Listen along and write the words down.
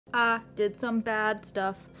I did some bad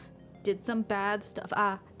stuff. Did some bad stuff.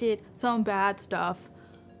 I did some bad stuff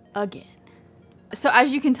again. So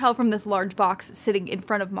as you can tell from this large box sitting in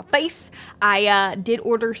front of my face, I did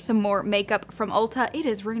order some more makeup from Ulta. It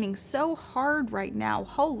is raining so hard right now.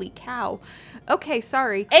 Holy cow. Okay,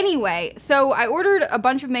 sorry. Anyway, so I ordered a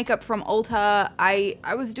bunch of makeup from Ulta. I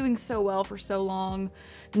was doing so well for so long,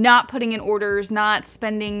 not putting in orders, not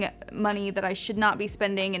spending money that I should not be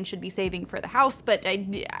spending and should be saving for the house, but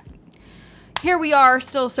here we are,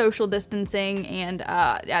 still social distancing, and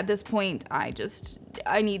at this point,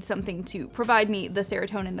 I need something to provide me the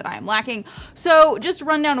serotonin that I am lacking. So just a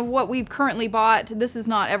rundown of what we've currently bought. This is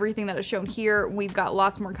not everything that is shown here. We've got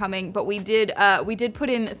lots more coming, but we did put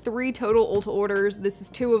in 3 total Ulta orders. This is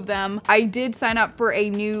 2 of them. I did sign up for a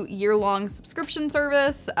new year-long subscription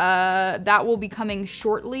service. That will be coming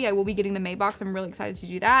shortly. I will be getting the May box. I'm really excited to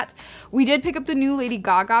do that. We did pick up the new Lady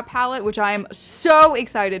Gaga palette, which I am so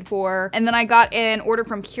excited for. And then I got an order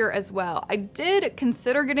from Cure as well. I did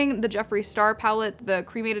consider getting the Jeffree Star palette, the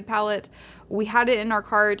cremated palette. We had it in our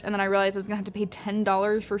cart, and then I realized I was gonna have to pay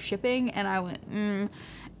 $10 for shipping, and I went,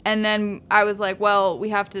 And then I was like, well, we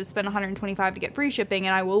have to spend $125 to get free shipping,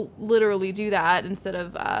 and I will literally do that instead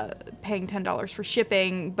of paying $10 for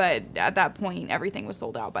shipping. But at that point, everything was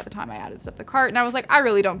sold out by the time I added stuff to the cart, and I was like, I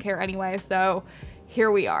really don't care anyway, so here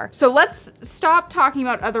we are. So let's stop talking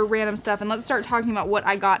about other random stuff and let's start talking about what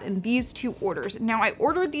I got in these 2 orders. Now, I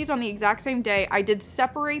ordered these on the exact same day. I did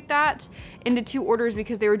separate that into 2 orders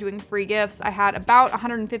because they were doing free gifts. I had about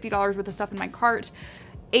 $150 worth of stuff in my cart.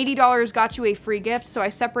 $80 got you a free gift, so I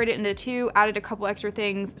separated it into 2, added a couple extra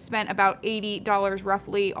things, spent about $80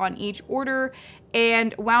 roughly on each order,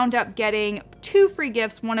 and wound up getting 2 free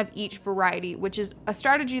gifts, 1 of each variety, which is a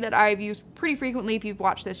strategy that I've used pretty frequently if you've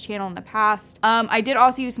watched this channel in the past. I did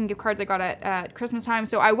also use some gift cards I got at Christmas time,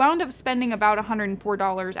 so I wound up spending about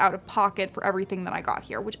 $104 out of pocket for everything that I got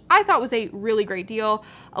here, which I thought was a really great deal.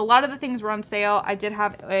 A lot of the things were on sale. I did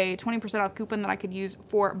have a 20% off coupon that I could use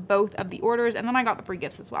for both of the orders, and then I got the free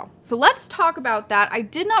gifts as well. So let's talk about that. I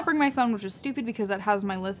did not bring my phone, which was stupid because that has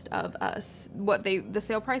my list of what the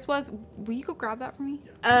sale price was. Will you go grab that for me?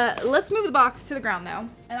 Let's move the box to the ground though.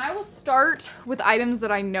 And I will start with items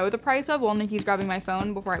that I know the price of while Nikki's grabbing my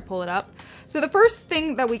phone before I pull it up. So the first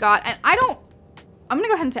thing that we got, and I'm gonna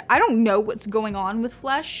go ahead and say, I don't know what's going on with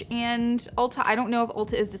Flesh and Ulta. I don't know if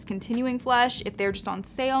Ulta is discontinuing Flesh, if they're just on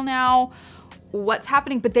sale now, what's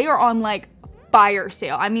happening, but they are on like fire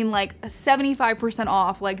sale. I mean like 75%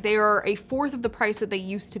 off. Like they are a 1/4 of the price that they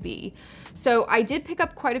used to be. So I did pick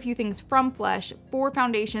up quite a few things from Flesh, 4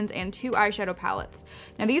 foundations and 2 eyeshadow palettes.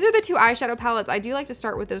 Now these are the 2 eyeshadow palettes. I do like to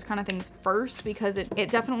start with those kind of things first because it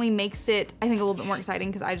definitely makes it, I think, a little bit more exciting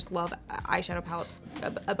because I just love eyeshadow palettes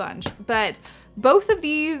a bunch. But both of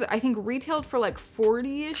these I think retailed for like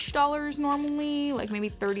 $40-ish normally, like maybe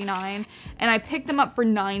 $39, and I picked them up for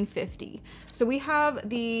 $9.50. So we have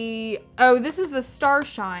the, oh, this is the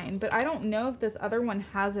Starshine, but I don't know if this other one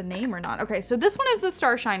has a name or not. Okay, so this one is the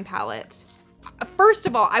Starshine palette. First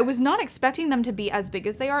of all, I was not expecting them to be as big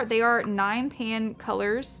as they are. They are 9 pan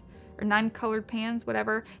colors, or 9 colored pans,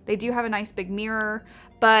 whatever. They do have a nice big mirror,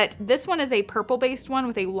 but this one is a purple based one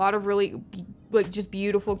with a lot of really like just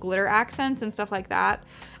beautiful glitter accents and stuff like that.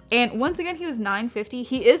 And once again, he was $9.50.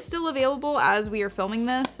 He is still available as we are filming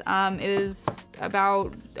this. It is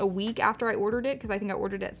about a week after I ordered it because I think I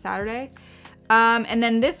ordered it Saturday. And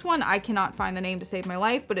then this one, I cannot find the name to save my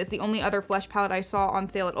life, but it's the only other Flesh palette I saw on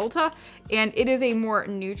sale at Ulta. And it is a more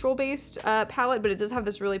neutral based palette, but it does have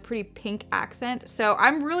this really pretty pink accent. So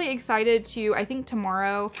I'm really excited to, I think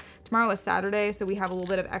tomorrow is Saturday, so we have a little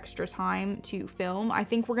bit of extra time to film. I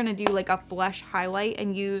think we're gonna do like a Flesh highlight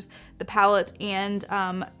and use the palettes and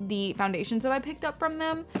the foundations that I picked up from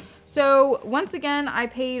them. So once again, I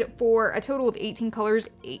paid for a total of 18 colors,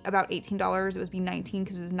 about $18. It would be 19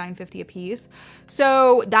 because it was $9.50 a piece.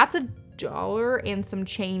 So that's $1 and some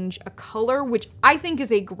change a color, which I think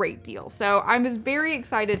is a great deal. So I was very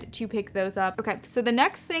excited to pick those up. Okay, so the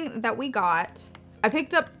next thing that we got, I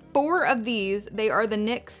picked up 4 of these. They are the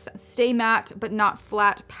NYX Stay Matte But Not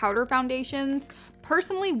Flat powder foundations.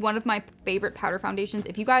 Personally, one of my favorite powder foundations.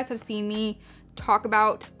 If you guys have seen me talk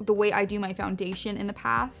about the way I do my foundation in the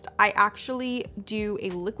past, I actually do a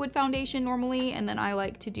liquid foundation normally, and then I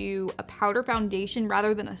like to do a powder foundation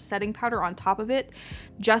rather than a setting powder on top of it,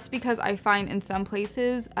 just because I find in some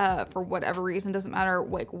places, for whatever reason, doesn't matter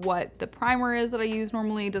like what the primer is that I use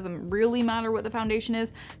normally, it doesn't really matter what the foundation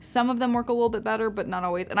is. Some of them work a little bit better, but not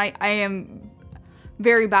always, and I am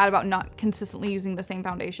very bad about not consistently using the same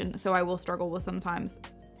foundation, so I will struggle with sometimes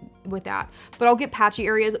with that, but I'll get patchy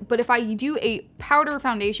areas. But if I do a powder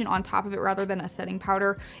foundation on top of it rather than a setting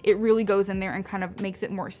powder, it really goes in there and kind of makes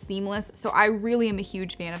it more seamless. So I really am a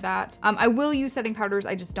huge fan of that. I will use setting powders,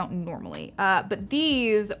 I just don't normally. But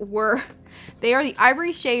these were, they are the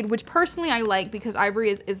ivory shade, which personally I like because ivory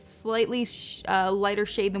is slightly lighter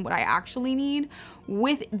shade than what I actually need.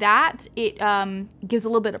 With that, it gives a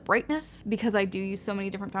little bit of brightness because I do use so many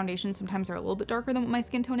different foundations. Sometimes they're a little bit darker than what my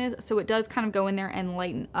skin tone is. So it does kind of go in there and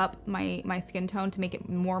lighten up my skin tone to make it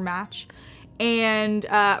more match. And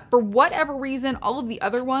for whatever reason, all of the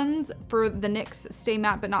other ones for the NYX Stay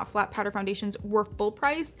Matte But Not Flat Powder Foundations were full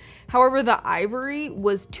price. However, the ivory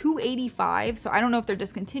was $2.85. So I don't know if they're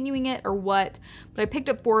discontinuing it or what, but I picked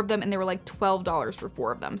up 4 of them and they were like $12 for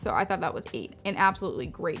 4 of them. So I thought that was an absolutely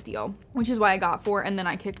great deal, which is why I got 4. And then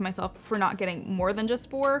I kicked myself for not getting more than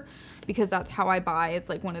just 4 because that's how I buy. It's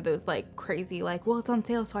like one of those like crazy, like, well, it's on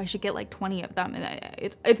sale, so I should get like 20 of them.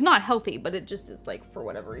 And it's not healthy, but it just is like, for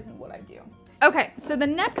whatever reason, what I do. Okay, so the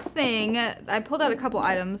next thing, I pulled out a couple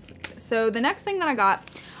items. So the next thing that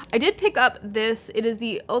I did pick up this. It is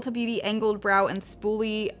the Ulta Beauty Angled Brow and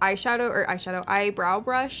Spoolie eyebrow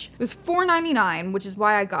brush. It was $4.99, which is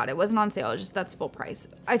why I got it. It wasn't on sale, it's just that's full price.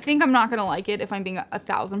 I think I'm not gonna like it if I'm being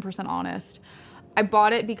 1000% honest. I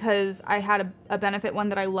bought it because I had a Benefit one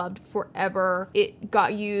that I loved forever. It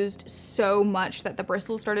got used so much that the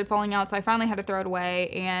bristles started falling out, so I finally had to throw it away,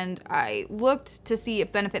 and I looked to see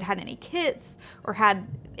if Benefit had any kits or had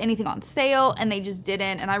anything on sale, and they just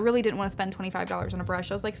didn't, and I really didn't want to spend $25 on a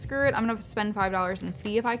brush. I was like, screw it, I'm gonna spend $5 and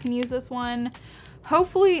see if I can use this one.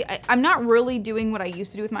 Hopefully, I'm not really doing what I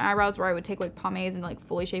used to do with my eyebrows where I would take like pomades and like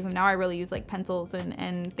fully shave them. Now I really use like pencils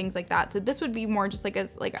and things like that. So this would be more just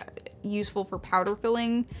like useful for powder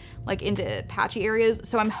filling, like into patchy areas.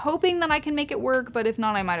 So I'm hoping that I can make it work, but if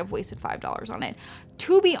not, I might have wasted $5 on it.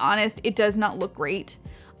 To be honest, it does not look great.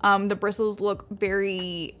 The bristles look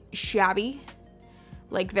very shabby.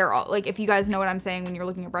 Like they're all, like if you guys know what I'm saying when you're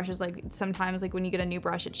looking at brushes, like sometimes like when you get a new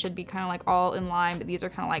brush, it should be kind of like all in line, but these are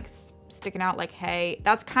kind of like sticking out like, hey,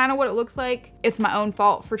 that's kind of what it looks like. It's my own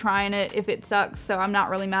fault for trying it if it sucks, so I'm not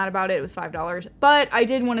really mad about it. It was $5, but I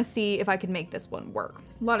did want to see if I could make this one work.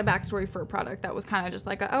 A lot of backstory for a product that was kind of just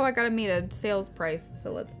like, oh, I gotta meet a sales price,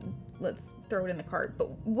 so let's throw it in the cart,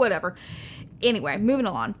 but whatever. Anyway, moving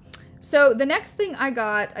along. So the next thing I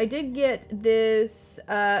got, I did get this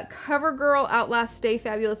CoverGirl Outlast Stay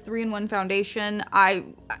Fabulous 3-in-1 foundation.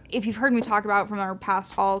 If you've heard me talk about it from our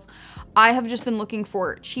past hauls, I have just been looking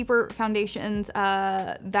for cheaper foundations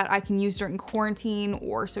that I can use during quarantine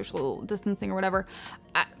or social distancing or whatever.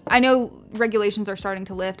 I know regulations are starting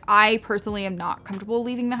to lift. I personally am not comfortable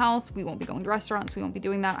leaving the house. We won't be going to restaurants. We won't be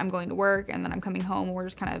doing that. I'm going to work and then I'm coming home and we're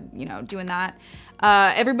just kind of, you know, doing that.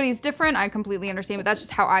 Everybody's different. I completely understand, but that's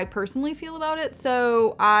just how I personally feel about it.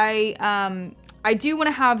 So I do want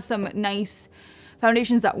to have some nice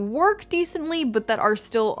foundations that work decently, but that are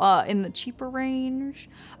still in the cheaper range.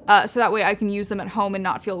 So that way I can use them at home and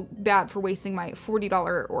not feel bad for wasting my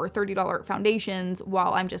 $40 or $30 foundations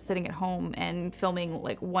while I'm just sitting at home and filming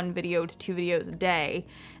like 1 video to 2 videos a day.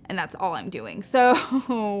 And that's all I'm doing.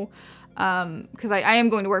 So, because I am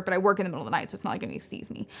going to work, but I work in the middle of the night, so it's not like anybody sees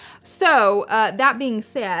me. So that being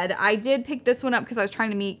said, I did pick this one up because I was trying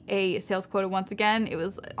to meet a sales quota once again. It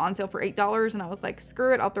was on sale for $8 and I was like,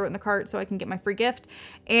 screw it, I'll throw it in the cart so I can get my free gift.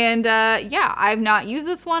 And yeah, I've not used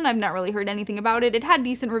this one. I've not really heard anything about it. It had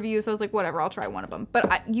decent reviews, so I was like, whatever, I'll try one of them.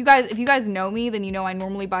 But if you guys know me, then you know I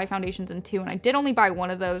normally buy foundations in 2, and I did only buy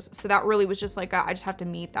 1 of those, so that really was just like, I just have to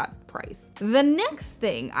meet that price. The next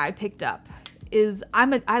thing I picked up is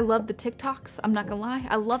I love the Tik Toks. I'm not gonna lie,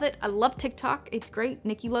 I love it. I love TikTok. It's great.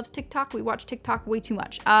 Nikki loves TikTok. We watch TikTok way too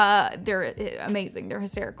much. They're amazing. They're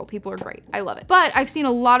hysterical. People are great. I love it. But I've seen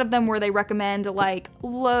a lot of them where they recommend like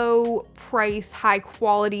low price, high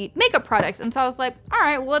quality makeup products. And so I was like, all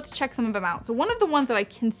right, well, let's check some of them out. So one of the ones that I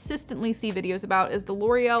consistently see videos about is the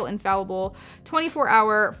L'Oreal Infallible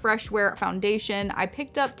 24-Hour Fresh Wear Foundation. I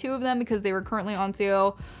picked up 2 of them because they were currently on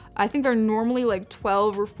sale. I think they're normally like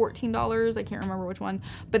 $12 or $14. I can't remember which one,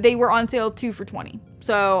 but they were on sale 2 for $20.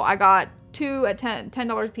 So I got 2 at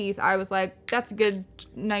 $10 a piece. I was like, that's a good,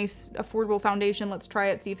 nice, affordable foundation. Let's try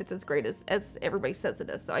it, see if it's as great as everybody says it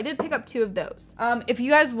is. So I did pick up 2 of those. If you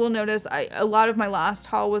guys will notice, a lot of my last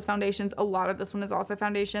haul was foundations. A lot of this one is also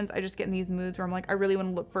foundations. I just get in these moods where I'm like, I really want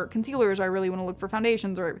to look for concealers, or I really want to look for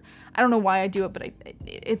foundations, or I don't know why I do it, but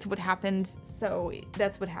it's what happened. So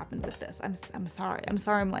that's what happened with this. I'm sorry. I'm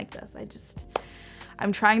sorry I'm like this.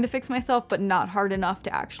 I'm trying to fix myself, but not hard enough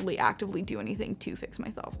to actually actively do anything to fix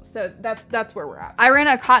myself. So that's where we're at. I ran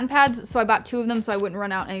out of cotton pads, so I bought 2 of them so I wouldn't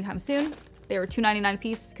run out anytime soon. They were $2.99 a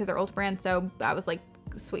piece because they're Ulta brand, so I was like,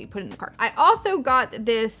 Sweet, put it in the cart. I also got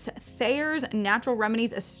this Thayer's Natural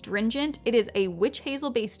Remedies Astringent. It is a witch hazel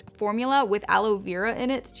based formula with aloe vera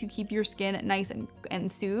in it to keep your skin nice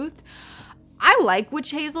and soothed. I like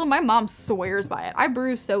witch hazel. My mom swears by it. I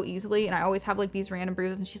bruise so easily and I always have like these random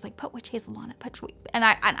bruises and she's like, put witch hazel on it, and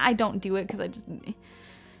I don't do it because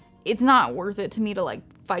it's not worth it to me to like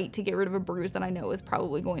fight to get rid of a bruise that I know is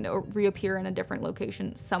probably going to reappear in a different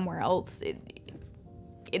location somewhere else.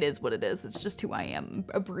 It is what it is. It's just who I am,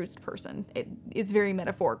 a bruised person. It's very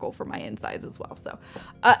metaphorical for my insides as well. So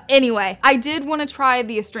anyway, I did want to try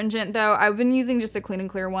the astringent though. I've been using just a clean and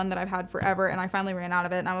clear one that I've had forever and I finally ran out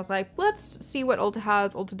of it and I was like, let's see what Ulta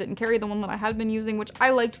has. Ulta didn't carry the one that I had been using, which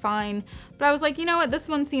I liked fine, but I was like, you know what? This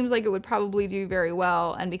one seems like it would probably do very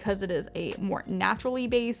well. And because it is a more naturally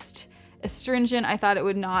based astringent, I thought it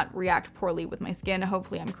would not react poorly with my skin.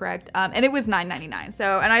 Hopefully I'm correct. And it was $9.99.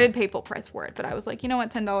 So, and I did pay full price for it, but I was like, you know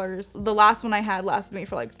what, $10. The last one I had lasted me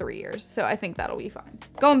for like 3 years. So I think that'll be fine.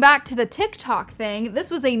 Going back to the TikTok thing,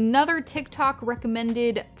 this was another TikTok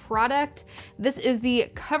recommended product. This is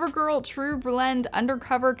the CoverGirl True Blend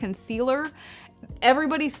Undercover Concealer.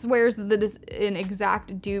 Everybody swears that this is an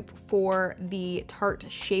exact dupe for the Tarte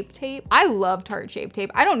Shape Tape. I love Tarte Shape Tape.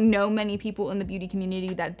 I don't know many people in the beauty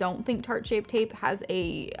community that don't think Tarte Shape Tape has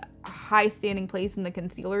a high standing place in the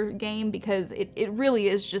concealer game because it really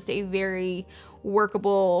is just a very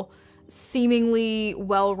workable, seemingly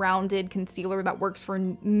well-rounded concealer that works for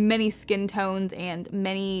many skin tones and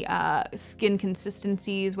many skin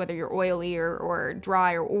consistencies, whether you're oily or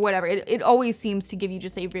dry or whatever. It always seems to give you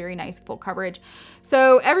just a very nice full coverage.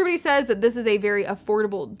 So everybody says that this is a very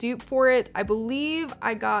affordable dupe for it. I believe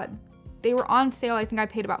they were on sale. I think I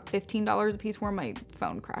paid about $15 a piece for them. My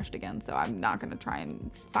phone crashed again, so I'm not gonna try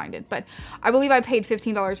and find it. But I believe I paid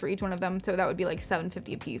 $15 for each one of them, so that would be like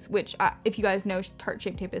 $7.50 a piece, which if you guys know, Tarte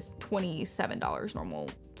Shape Tape is $27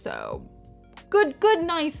 normal. So good,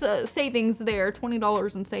 nice savings there.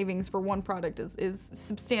 $20 in savings for one product is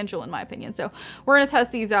substantial in my opinion. So we're gonna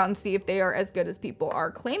test these out and see if they are as good as people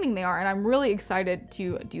are claiming they are, and I'm really excited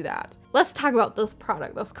to do that. Let's talk about this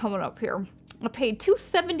product that's coming up here. I paid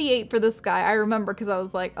 $278 for this guy. I remember because I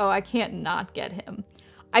was like, oh, I can't not get him.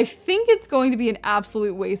 I think it's going to be an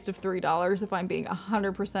absolute waste of $3 if I'm being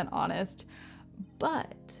 100% honest,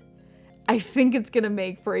 but I think it's gonna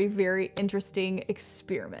make for a very interesting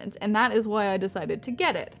experiment, and that is why I decided to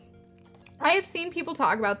get it. I have seen people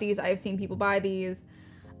talk about these. I have seen people buy these.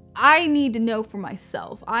 I need to know for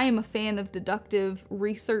myself. I am a fan of deductive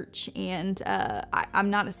research and I'm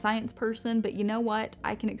not a science person, but you know what?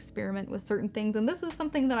 I can experiment with certain things, and this is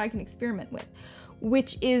something that I can experiment with,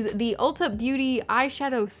 which is the Ulta Beauty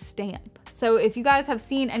eyeshadow stamp. So if you guys have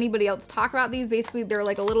seen anybody else talk about these, basically they're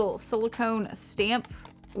like a little silicone stamp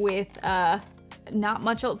with not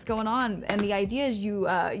much else going on, and the idea is you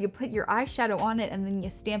put your eyeshadow on it and then you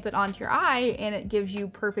stamp it onto your eye and it gives you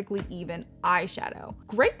perfectly even eyeshadow.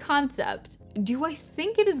 Great concept. Do I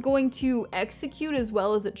think it is going to execute as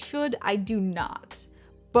well as it should? I do not,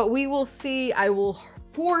 but we will see. I will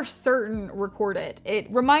for certain record it.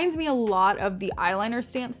 It reminds me a lot of the eyeliner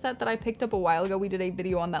stamp set that I picked up a while ago. We did a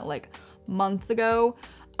video on that like months ago.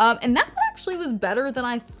 And that one actually was better than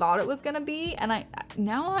I thought it was gonna be. And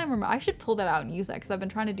now I remember I should pull that out and use that because I've been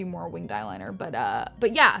trying to do more winged eyeliner.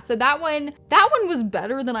 But yeah, so that one was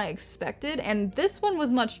better than I expected, and this one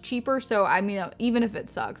was much cheaper. So I mean, even if it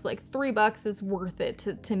sucks, like $3 is worth it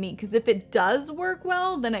to me, because if it does work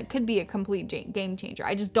well, then it could be a complete game changer.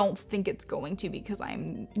 I just don't think it's going to, because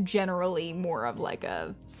I'm generally more of like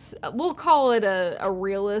we'll call it a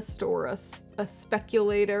realist or a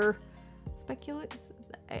speculator.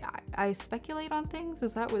 I speculate on things.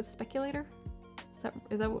 Is that what speculator?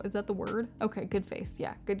 Is that the word? Okay, good face.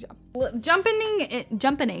 Yeah, good job. Well, jumping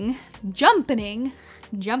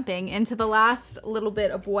into the last little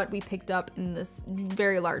bit of what we picked up in this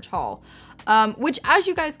very large haul, which, as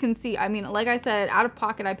you guys can see, I mean, like I said, out of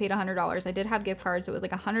pocket I paid $100. I did have gift cards, so it was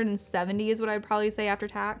like $170 is what I'd probably say after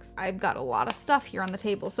tax. I've got a lot of stuff here on the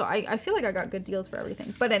table, so I feel like I got good deals for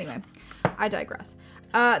everything. But anyway, I digress.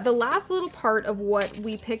 The last little part of what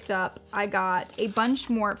we picked up, I got a bunch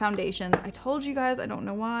more foundations. I told you guys, I don't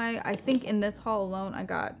know why. I think in this haul alone, I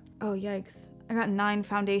got, oh yikes. I got 9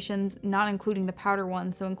 foundations, not including the powder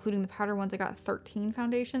ones. So including the powder ones, I got 13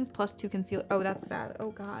 foundations plus 2 concealer. Oh, that's bad.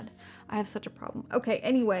 Oh God, I have such a problem. Okay,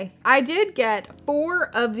 anyway, I did get 4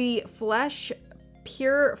 of the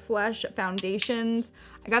Pure Flesh foundations.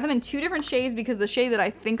 I got them in 2 different shades because the shade that I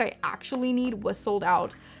think I actually need was sold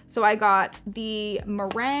out. So I got the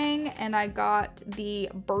meringue and I got the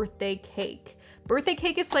birthday cake. Birthday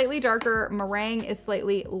Cake is slightly darker, Meringue is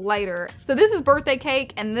slightly lighter. So this is Birthday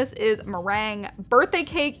Cake and this is Meringue. Birthday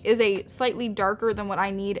Cake is a slightly darker than what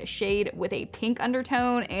I need shade with a pink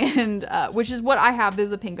undertone, and which is what I have,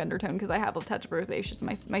 is a pink undertone because I have a touch of rosacea, so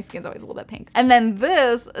my skin's always a little bit pink. And then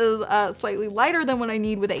this is slightly lighter than what I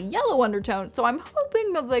need with a yellow undertone. So I'm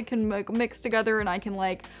hoping that they can mix together and I can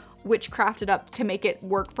like witchcraft it up to make it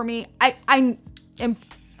work for me.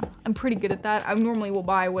 I'm pretty good at that. I normally will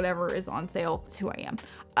buy whatever is on sale. It's who I am.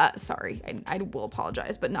 Sorry, I will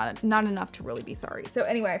apologize, but not enough to really be sorry. So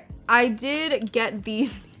anyway, I did get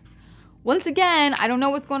these. Once again, I don't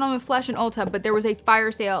know what's going on with Flesh and Ulta, but there was a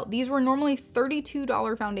fire sale. These were normally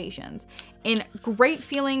 $32 foundations, and great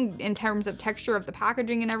feeling in terms of texture of the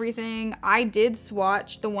packaging and everything. I did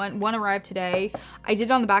swatch the one arrived today. I did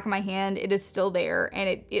it on the back of my hand. It is still there,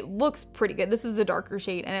 and it looks pretty good. This is the darker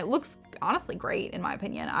shade, and it looks honestly great in my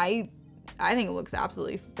opinion. I think it looks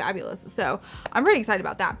absolutely fabulous. So I'm pretty excited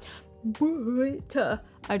about that. But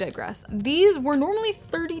I digress. These were normally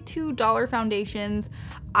 $32 foundations.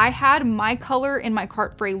 I had my color in my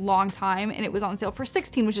cart for a long time and it was on sale for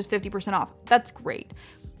 $16, which is 50% off. That's great.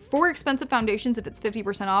 For expensive foundations, if it's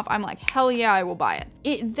 50% off, I'm like, hell yeah, I will buy it.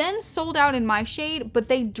 It then sold out in my shade, but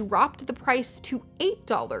they dropped the price to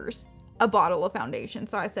 $8 a bottle of foundation.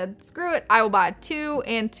 So I said, screw it, I will buy 2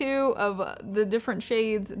 and 2 of the different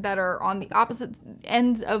shades that are on the opposite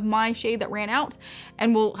ends of my shade that ran out,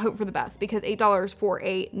 and we'll hope for the best, because $8 for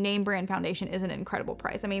a name brand foundation is an incredible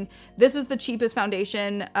price. I mean, this was the cheapest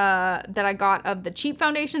foundation that I got of the cheap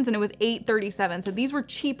foundations, and it was $8.37. So these were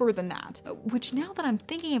cheaper than that, which now that I'm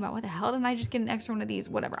thinking about, what the hell did I just get an extra one of these?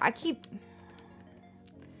 Whatever,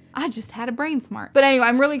 I just had a brain smart. But anyway,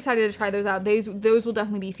 I'm really excited to try those out. Those will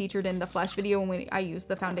definitely be featured in the Flesh video when I use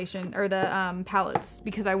the foundation or the palettes,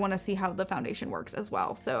 because I want to see how the foundation works as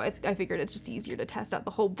well. So I figured it's just easier to test out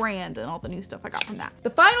the whole brand and all the new stuff I got from that. The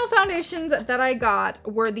final foundations that I got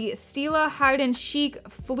were the Stila Hide and Chic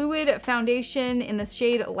Fluid Foundation in the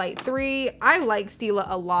shade Light 3. I like Stila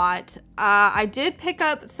a lot. I did pick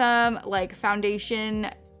up some like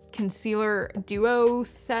foundation concealer duo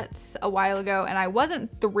sets a while ago and I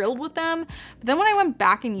wasn't thrilled with them, but then when I went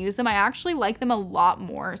back and used them, I actually like them a lot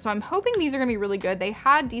more. So I'm hoping these are gonna be really good. They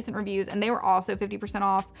had decent reviews and they were also 50%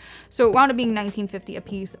 off, so it wound up being $19.50 a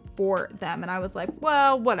piece for them, and I was like,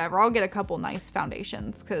 well, whatever, I'll get a couple nice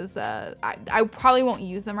foundations, because I probably won't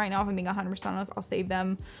use them right now. If I'm being 100% honest, I'll save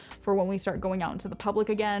them for when we start going out into the public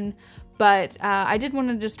again. But I did want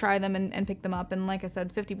to just try them and pick them up, and like I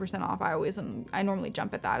said, 50% off. I normally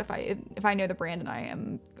jump at that if I know the brand and I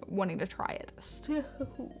am wanting to try it. So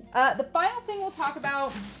the final thing we'll talk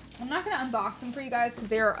about, I'm not going to unbox them for you guys because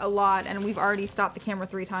they're a lot, and we've already stopped the camera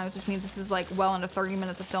 3 times, which means this is like well into 30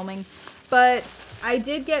 minutes of filming. But I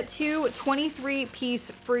did get 2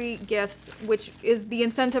 23-piece free gifts, which is the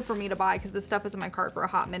incentive for me to buy, because this stuff was in my cart for a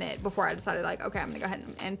hot minute before I decided, like, okay, I'm gonna go ahead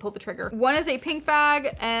and pull the trigger. One is a pink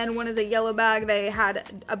bag and one is a yellow bag. They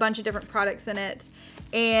had a bunch of different products in it.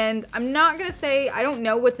 And I'm not gonna say, I don't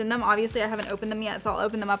know what's in them. Obviously, I haven't opened them yet, so I'll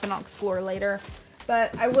open them up and I'll explore later.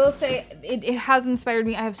 But I will say it has inspired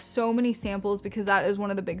me. I have so many samples, because that is one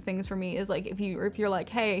of the big things for me, is like, if you're like,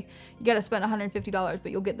 hey, you gotta spend $150,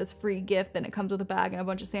 but you'll get this free gift and it comes with a bag and a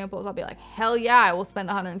bunch of samples, I'll be like, hell yeah, I will spend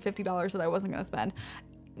 $150 that I wasn't gonna spend.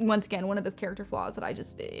 Once again, one of those character flaws that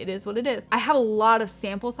it is what it is. I have a lot of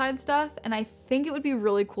sample size stuff, and I think it would be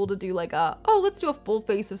really cool to do like let's do a full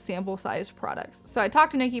face of sample sized products. So I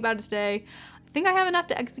talked to Nikki about it today. I think I have enough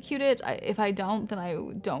to execute it. If I don't, then I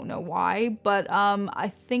don't know why, but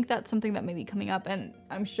I think that's something that may be coming up, and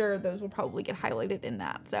I'm sure those will probably get highlighted in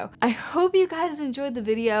that. So I hope you guys enjoyed the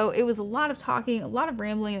video. It was a lot of talking, a lot of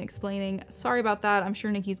rambling and explaining. Sorry about that. I'm sure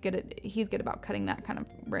Nikki's he's good about cutting that kind of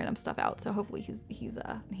random stuff out, so hopefully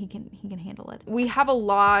he can handle it. We have a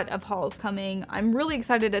lot of hauls coming. I'm really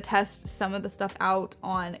excited to test some of the stuff out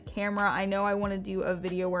on camera. I know I want to do a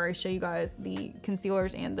video where I show you guys the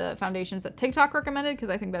concealers and the foundations that TikTok recommended, because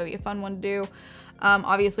I think that would be a fun one to do.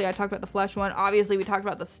 Obviously I talked about the Flesh one. Obviously we talked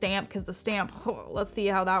about the stamp, because the stamp, let's see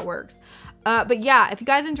how that works. But yeah, if you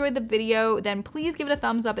guys enjoyed the video, then please give it a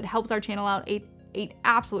thumbs up. It helps our channel out a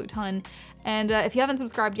absolute ton. And if you haven't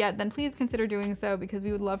subscribed yet, then please consider doing so, because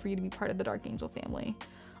we would love for you to be part of the Dark Angel family.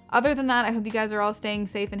 Other than that, I hope you guys are all staying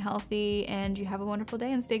safe and healthy, and you have a wonderful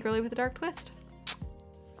day, and stay girly with a dark twist.